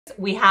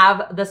We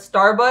have the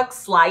Starbucks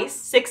slice,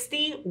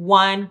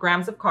 61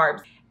 grams of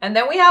carbs. And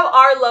then we have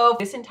our loaf.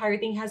 This entire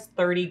thing has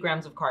 30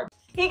 grams of carbs.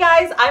 Hey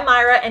guys, I'm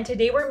Myra, and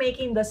today we're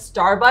making the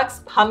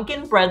Starbucks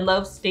pumpkin bread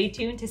loaf. Stay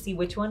tuned to see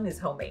which one is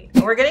homemade.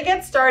 We're gonna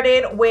get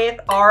started with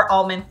our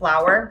almond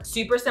flour.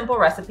 Super simple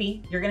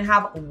recipe. You're gonna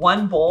have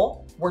one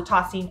bowl. We're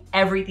tossing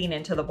everything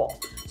into the bowl.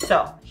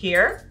 So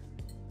here,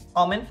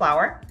 almond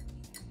flour,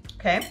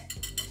 okay?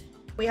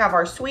 We have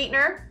our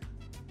sweetener.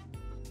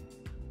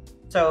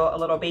 So a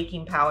little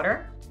baking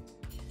powder.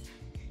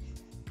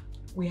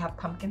 We have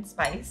pumpkin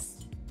spice.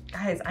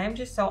 Guys, I am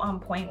just so on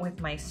point with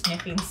my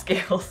sniffing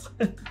skills.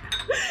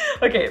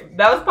 Okay,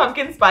 that was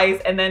pumpkin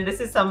spice. And then this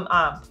is some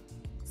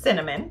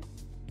cinnamon.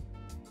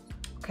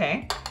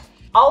 Okay.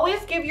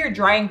 Always give your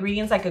dry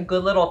ingredients like a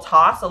good little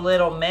toss, a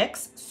little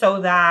mix, so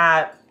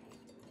that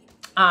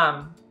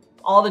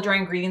all the dry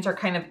ingredients are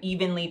kind of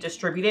evenly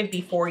distributed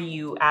before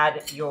you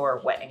add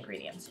your wet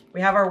ingredients.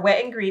 We have our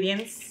wet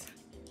ingredients,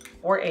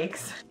 4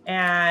 eggs.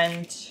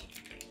 And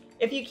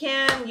if you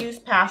can, use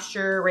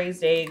pasture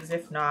raised eggs.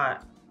 If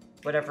not,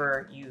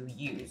 whatever you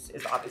use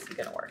is obviously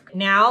gonna work.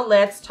 Now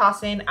let's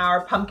toss in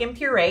our pumpkin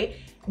puree.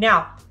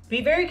 Now,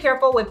 be very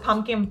careful with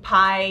pumpkin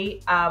pie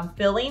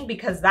filling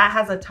because that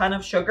has a ton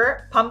of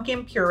sugar.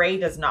 Pumpkin puree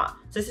does not.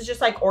 So this is just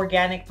like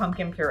organic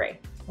pumpkin puree.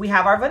 We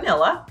have our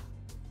vanilla.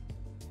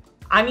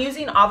 I'm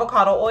using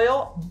avocado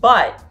oil,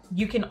 but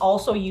you can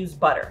also use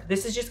butter.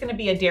 This is just gonna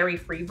be a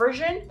dairy-free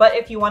version, but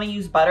if you wanna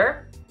use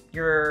butter,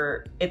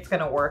 it's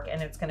gonna work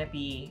and it's gonna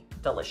be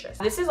delicious.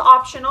 This is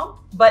optional,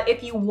 but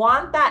if you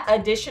want that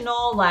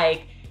additional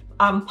like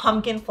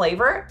pumpkin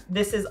flavor,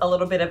 this is a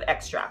little bit of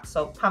extract.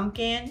 So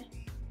pumpkin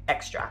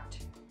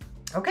extract.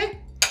 Okay,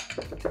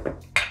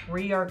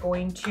 we are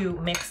going to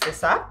mix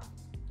this up.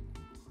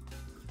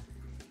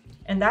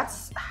 And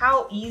that's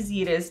how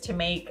easy it is to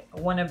make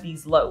one of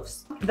these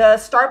loaves. The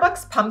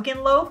Starbucks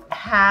pumpkin loaf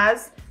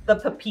has the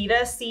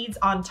pepita seeds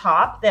on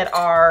top that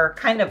are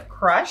kind of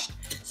crushed.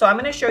 So I'm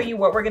gonna show you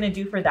what we're gonna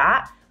do for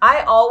that.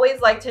 I always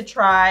like to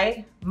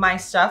try my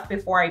stuff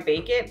before I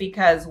bake it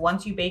because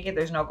once you bake it,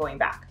 there's no going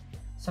back.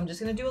 So I'm just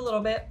gonna do a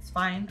little bit, it's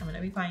fine, I'm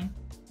gonna be fine.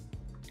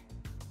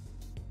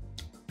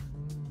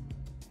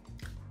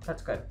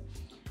 That's good.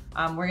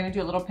 We're gonna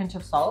do a little pinch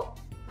of salt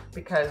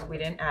because we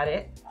didn't add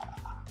it.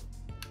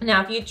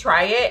 Now, if you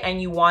try it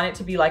and you want it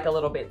to be like a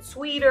little bit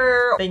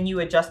sweeter, then you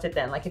adjust it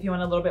then. Like if you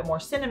want a little bit more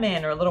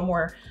cinnamon or a little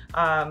more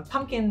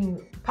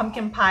pumpkin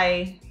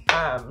pie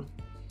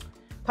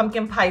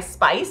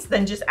spice,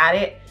 then just add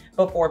it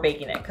before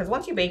baking it. Because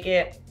once you bake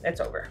it,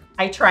 it's over.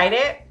 I tried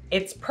it,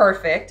 it's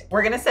perfect.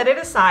 We're gonna set it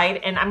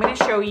aside and I'm gonna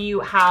show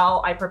you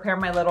how I prepare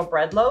my little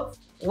bread loaf.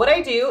 What I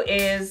do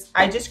is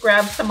I just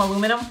grab some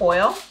aluminum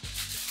foil,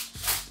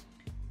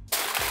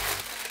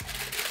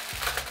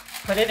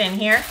 put it in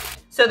here.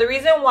 So the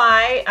reason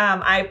why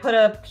I put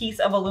a piece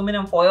of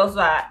aluminum foil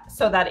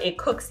so that it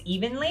cooks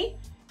evenly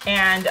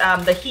and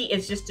the heat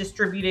is just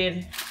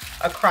distributed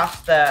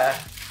across the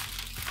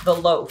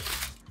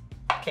loaf.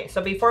 Okay,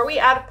 so before we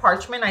add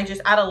parchment, I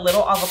just add a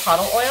little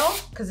avocado oil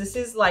because this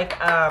is like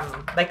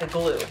a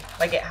glue,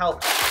 like it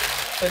helps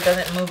so it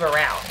doesn't move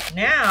around.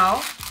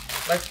 Now,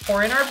 let's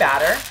pour in our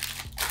batter.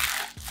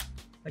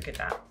 Look at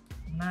that,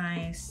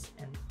 nice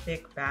and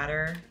thick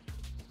batter.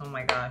 Oh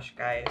my gosh,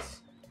 guys.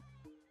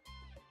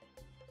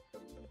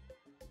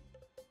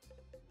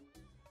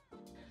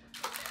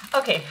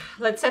 Okay,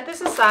 let's set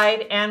this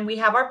aside and we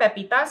have our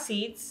pepita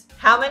seeds.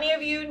 How many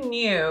of you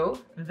knew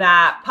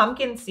that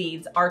pumpkin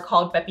seeds are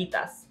called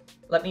pepitas?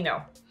 Let me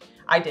know.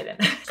 I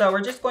didn't. So we're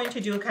just going to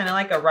do kind of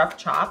like a rough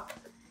chop.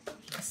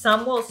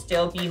 Some will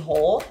still be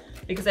whole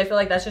because I feel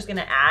like that's just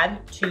gonna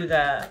add to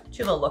the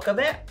look of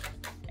it.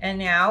 And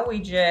now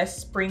we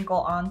just sprinkle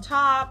on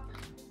top.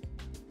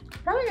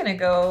 Probably gonna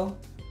go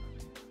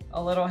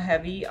a little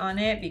heavy on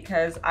it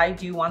because I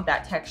do want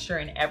that texture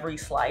in every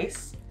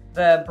slice.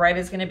 The bread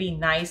is gonna be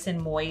nice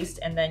and moist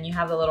and then you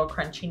have the little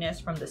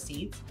crunchiness from the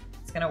seeds.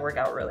 It's gonna work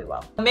out really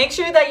well. Make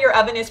sure that your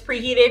oven is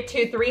preheated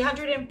to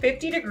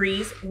 350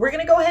 degrees. We're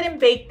gonna go ahead and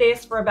bake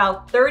this for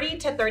about 30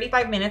 to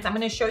 35 minutes. I'm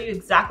gonna show you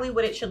exactly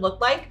what it should look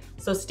like.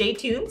 So stay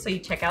tuned so you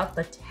check out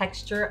the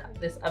texture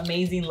of this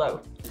amazing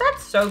loaf.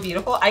 That's so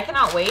beautiful. I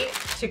cannot wait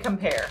to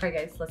compare. All right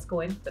guys, let's go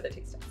in for the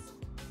taste test.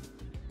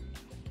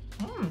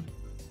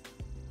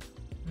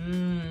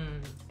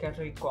 Qué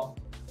rico.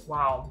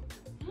 Wow.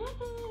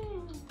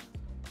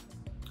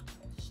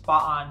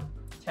 Spot on,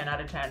 10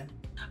 out of 10.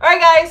 All right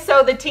guys,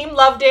 so the team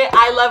loved it,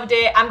 I loved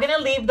it. I'm gonna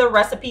leave the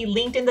recipe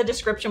linked in the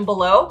description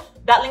below.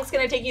 That link's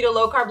gonna take you to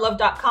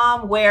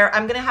lowcarblove.com where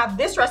I'm gonna have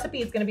this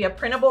recipe. It's gonna be a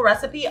printable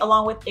recipe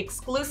along with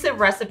exclusive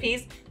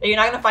recipes that you're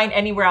not gonna find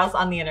anywhere else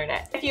on the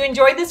internet. If you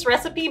enjoyed this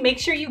recipe, make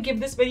sure you give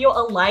this video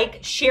a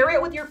like, share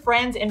it with your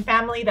friends and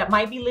family that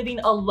might be living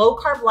a low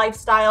carb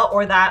lifestyle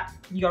or that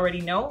you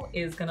already know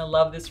is gonna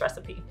love this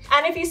recipe.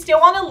 And if you still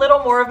want a little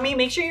more of me,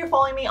 make sure you're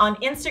following me on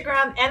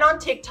Instagram and on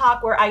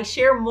TikTok where I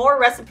share more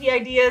recipe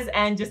ideas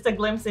and just a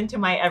glimpse into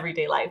my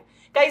everyday life.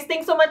 Guys,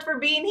 thanks so much for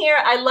being here.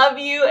 I love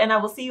you and I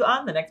will see you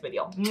on the next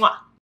video.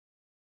 Mwah.